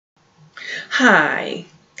Hi,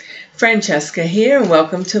 Francesca here, and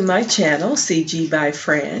welcome to my channel, CG by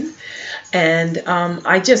Fran. And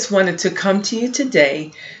I just wanted to come to you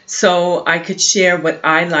today so I could share what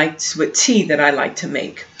tea that I like to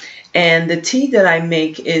make. And the tea that I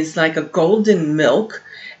make is like a golden milk.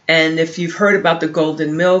 And if you've heard about the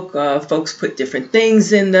golden milk, folks put different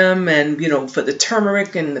things in them, and for the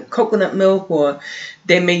turmeric and the coconut milk, or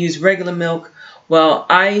they may use regular milk. Well,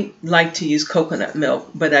 I like to use coconut milk,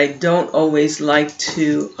 but I don't always like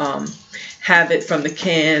to have it from the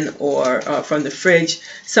can or from the fridge.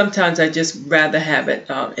 Sometimes I just rather have it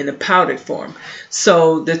in a powdered form.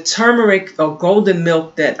 So the turmeric or golden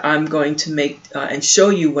milk that I'm going to make and show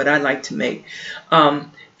you what I like to make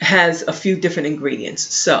has a few different ingredients.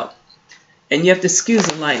 So, and you have to excuse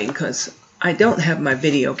the lighting because I don't have my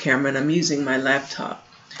video camera and I'm using my laptop.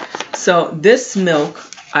 So this milk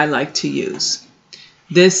I like to use.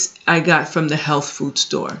 This I got from the health food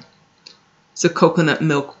store. It's a coconut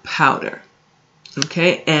milk powder.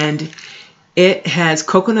 Okay, and it has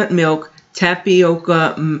coconut milk,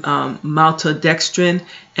 tapioca, maltodextrin,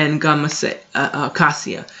 and gamma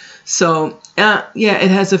cassia. So yeah,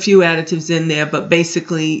 it has a few additives in there, but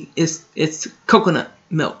basically it's coconut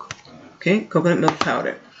milk. Okay, coconut milk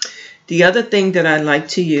powder. The other thing that I like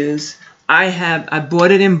to use, I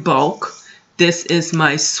bought it in bulk. This is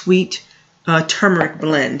my sweet turmeric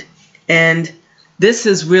blend, and this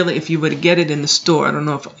is really, if you were to get it in the store, I don't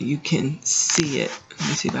know if you can see it. Let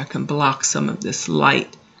me see if I can block some of this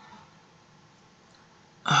light.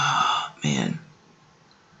 Oh man,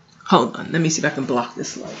 hold on, let me see if I can block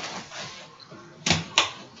this light.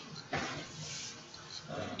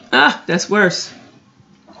 Ah, that's worse.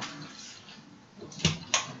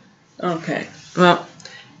 Okay, well,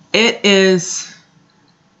 it is.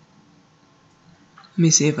 Let me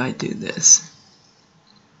see if I do this.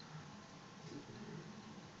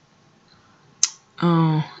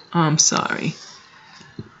 Oh, I'm sorry.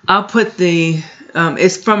 I'll put the,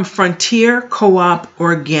 it's from Frontier Co-op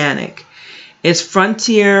Organic. It's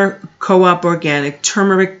Frontier Co-op Organic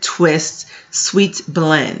Turmeric Twist Sweet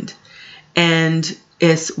Blend. And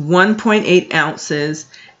it's 1.8 ounces.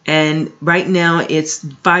 And right now it's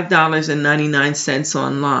 $5.99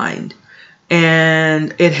 online.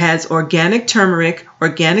 And it has organic turmeric,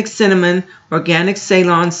 organic cinnamon, organic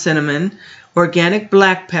Ceylon cinnamon, organic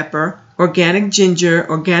black pepper, organic ginger,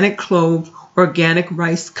 organic clove, organic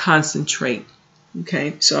rice concentrate.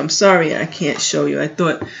 Okay, so I'm sorry I can't show you. I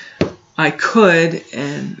thought I could,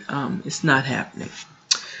 and it's not happening.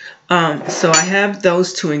 So I have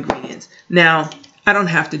those two ingredients. Now, I don't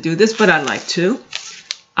have to do this, but I like to.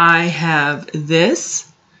 I have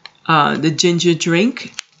this, the ginger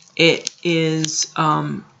drink. It is,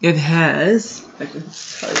 it has, I can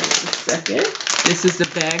tell you in a second, this is the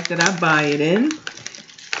bag that I buy it in,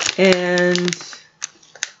 and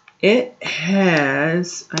it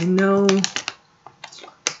has, I know,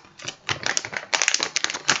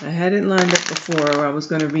 I had it lined up before, or I was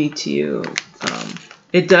going to read to you.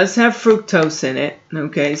 It does have fructose in it,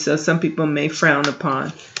 okay, so some people may frown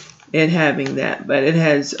upon it having that, but it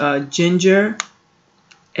has ginger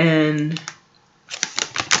and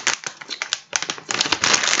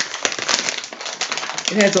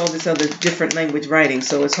it has all this other different language writing,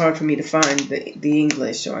 so it's hard for me to find the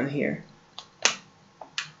English on here.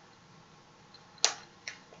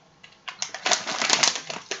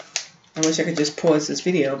 I wish I could just pause this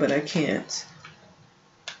video, but I can't.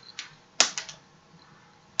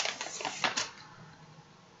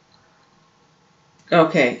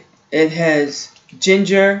 Okay, it has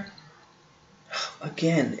ginger.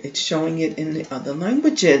 Again, it's showing it in the other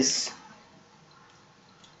languages.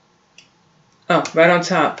 Oh, right on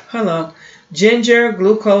top. Hello. Ginger,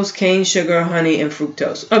 glucose, cane sugar, honey, and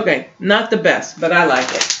fructose. Okay, not the best, but I like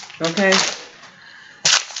it. Okay.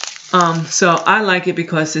 So I like it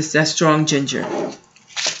because it's that strong ginger.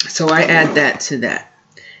 So I add that to that.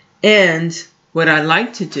 And what I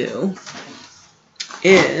like to do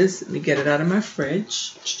is, let me get it out of my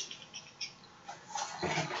fridge.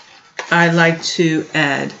 I like to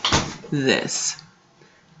add this.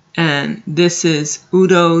 And this is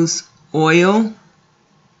Udo's Oil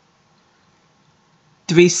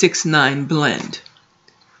 369 blend,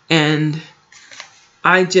 and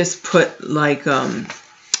I just put like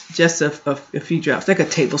just a few drops, like a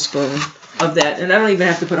tablespoon of that, and I don't even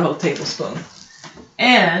have to put a whole tablespoon.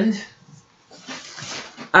 And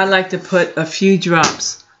I like to put a few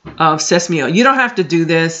drops of sesame oil. You don't have to do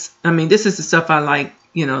this. I mean, this is the stuff I like,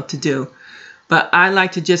 to do, but I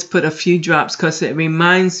like to just put a few drops because it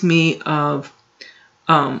reminds me of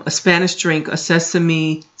a Spanish drink, a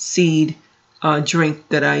sesame seed drink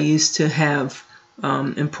that I used to have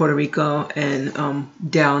in Puerto Rico and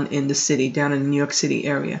down in the city, down in the New York City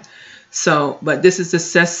area. So, but this is the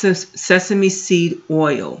sesame seed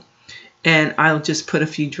oil, and I'll just put a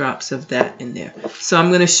few drops of that in there. So I'm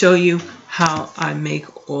going to show you how I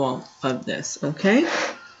make all of this, okay?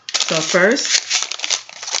 So first,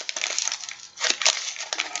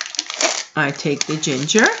 I take the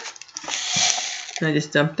ginger, and I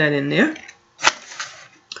just dump that in there,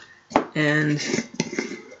 and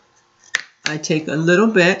I take a little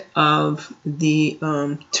bit of the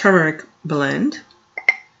turmeric blend,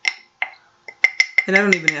 and I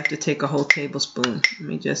don't even have to take a whole tablespoon. Let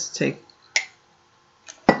me just take,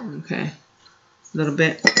 okay, a little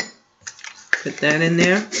bit, put that in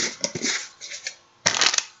there.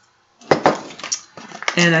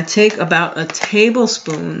 And I take about a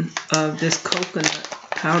tablespoon of this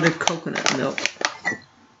powdered coconut milk.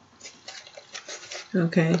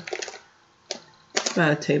 Okay,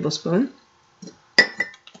 about a tablespoon.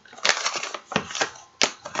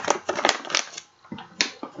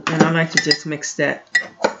 And I like to just mix that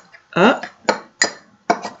up.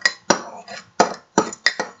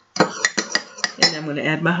 And I'm going to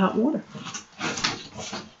add my hot water.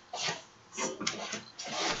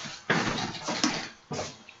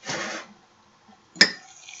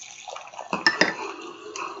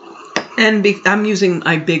 And I'm using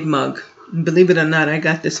my big mug. Believe it or not, I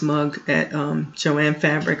got this mug at Joann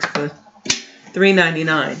Fabrics for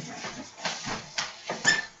 $3.99.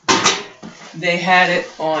 They had it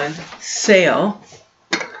on sale,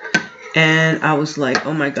 and I was like,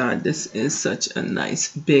 oh my God, this is such a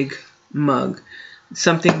nice big mug.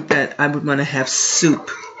 Something that I would want to have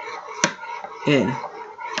soup in.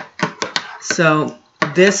 So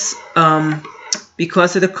this,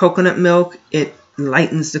 because of the coconut milk, it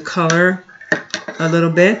lightens the color a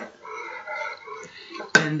little bit,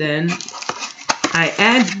 and then I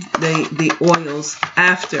add the oils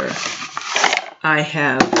after I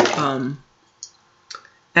have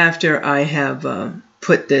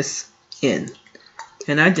put this in.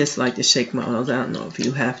 And I just like to shake my oils. I don't know if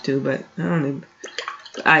you have to, but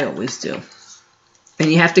I always do.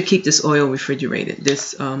 And you have to keep this oil refrigerated,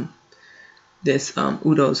 this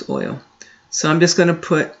Udo's oil. So I'm just going to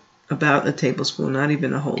put about a tablespoon, not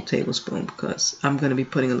even a whole tablespoon, because I'm going to be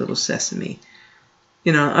putting a little sesame.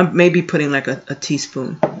 You know, I'm maybe putting like a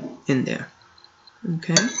teaspoon in there.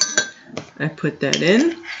 Okay, I put that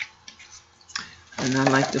in, and I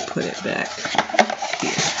like to put it back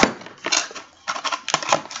here.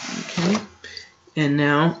 Okay, and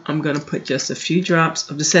now I'm going to put just a few drops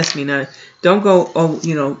of the sesame. Now, don't go,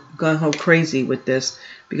 gung-ho crazy with this,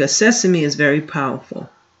 because sesame is very powerful.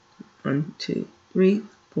 1, 2, 3,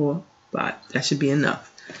 4, 5. That should be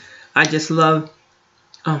enough. I just love,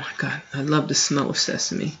 oh my God, I love the smell of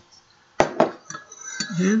sesame.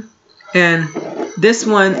 And this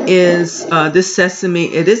one is, this sesame,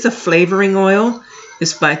 it is a flavoring oil.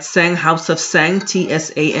 It's by Tsang, House of Tsang,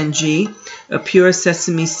 T-S-A-N-G, a pure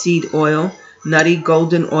sesame seed oil, nutty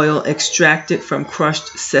golden oil extracted from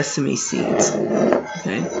crushed sesame seeds.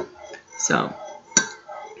 Okay, so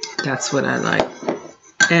that's what I like.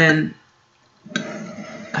 And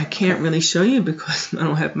I can't really show you because I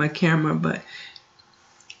don't have my camera, but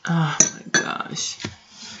oh my gosh.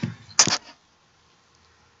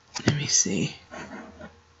 Let me see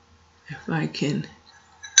if I can,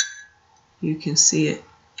 you can see it,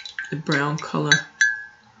 the brown color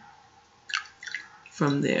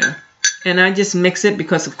from there. And I just mix it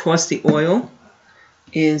because, of course, the oil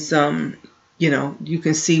is, you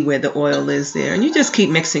can see where the oil is there. And you just keep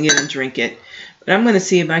mixing it and drink it. But I'm going to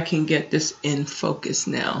see if I can get this in focus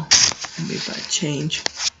now. Maybe if I change.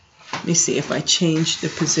 Let me see if I change the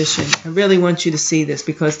position. I really want you to see this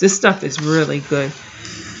because this stuff is really good.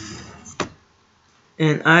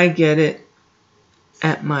 And I get it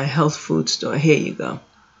at my health food store. Here you go.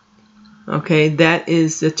 Okay, that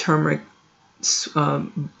is the turmeric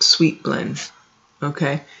sweet blend.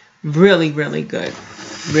 Okay, really, really good.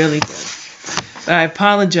 Really good. But I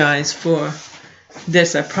apologize for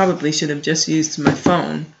this. I probably should have just used my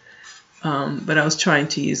phone, but I was trying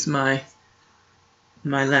to use my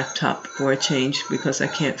laptop for a change because I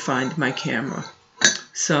can't find my camera.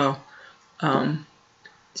 So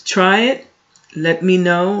try it. Let me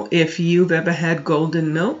know if you've ever had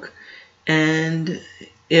golden milk and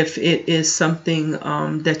if it is something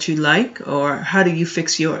that you like, or how do you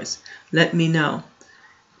fix yours. Let me know.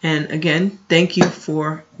 And again, thank you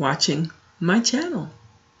for watching my channel.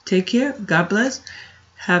 Take care. God bless.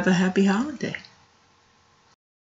 Have a happy holiday.